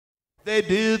They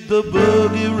did the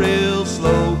boogie real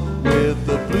slow with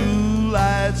the blue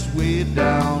lights way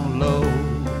down low.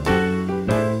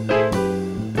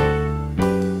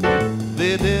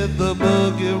 They did the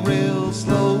boogie real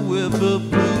slow with the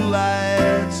blue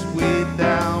lights way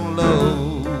down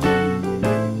low.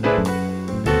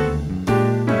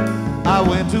 I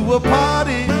went to a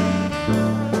party,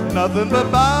 nothing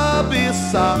but Bobby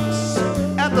socks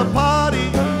at the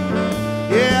party.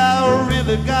 Yeah, I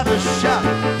really got a shot.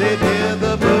 They did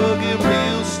the boogie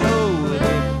real slow with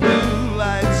the blue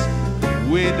lights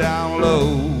way down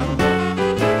low.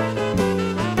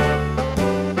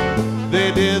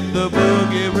 They did the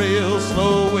boogie real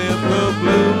slow with the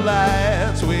blue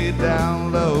lights way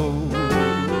down low.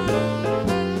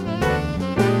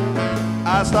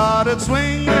 I started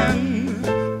swinging,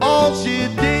 all she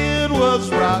did was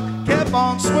rock, kept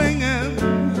on swinging.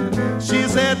 She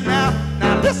said, now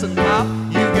listen now,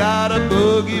 you gotta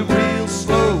boogie real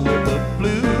slow with the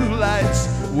blue lights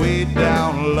way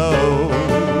down low.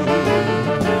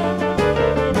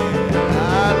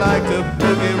 I like to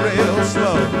boogie real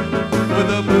slow with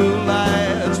the blue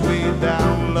lights way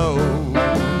down low.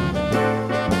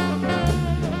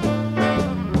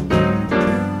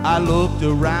 I looked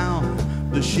around,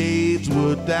 the shades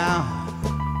were down,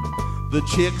 the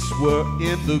chicks were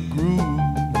in the groove.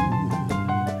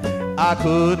 I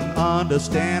couldn't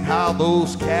understand how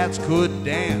those cats could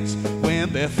dance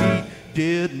when their feet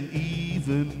didn't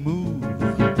even move.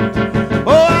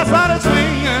 Oh, I started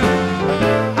swinging,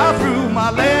 I threw my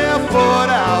left foot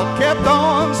out, kept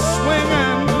on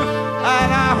swinging,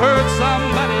 and I heard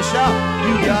somebody shout,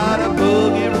 you gotta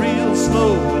boogie real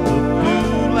slow with the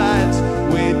blue lights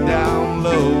way down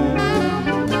low.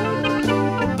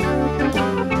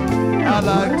 I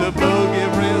like to boogie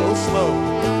real slow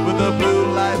with the blue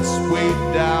lights way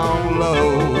down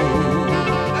low.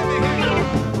 Let me hear you.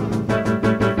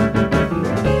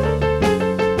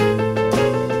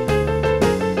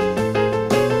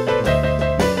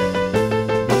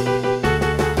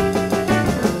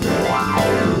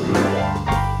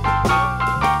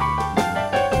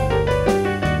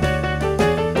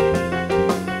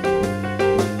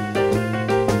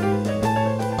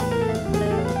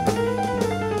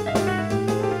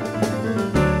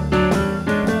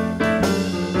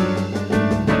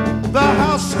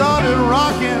 Started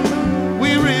rocking, we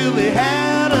really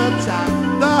had a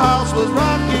time. The house was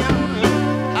rocking,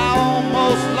 I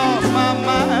almost lost my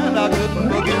mind. I couldn't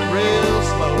boogie real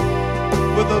slow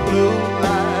with the blue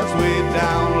lights way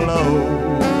down low.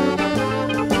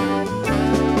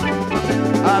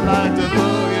 I like to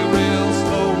boogie real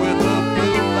slow with the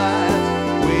blue lights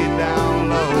way down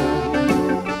low.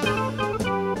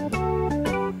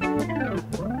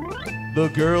 The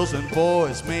girls and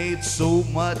boys made so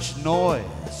much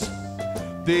noise,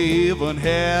 they even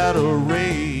had a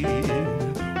raid.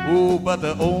 Oh, but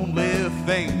the only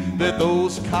thing that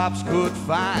those cops could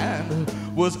find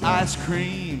was ice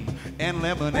cream and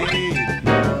lemonade.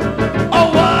 Oh,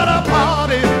 what a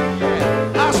party!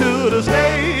 I should have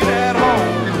stayed at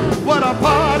home. What a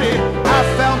party! I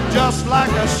felt just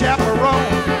like a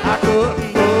chaperone. I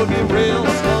couldn't boogie real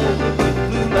slow with the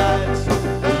blue lights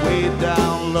way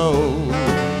down low.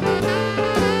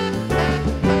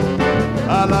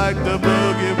 I like the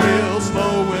boogie real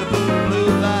slow with the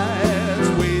blue lights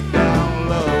way down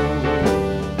low.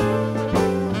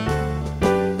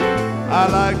 I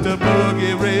like the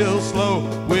boogie real slow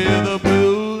with the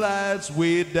blue lights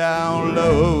way down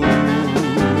low.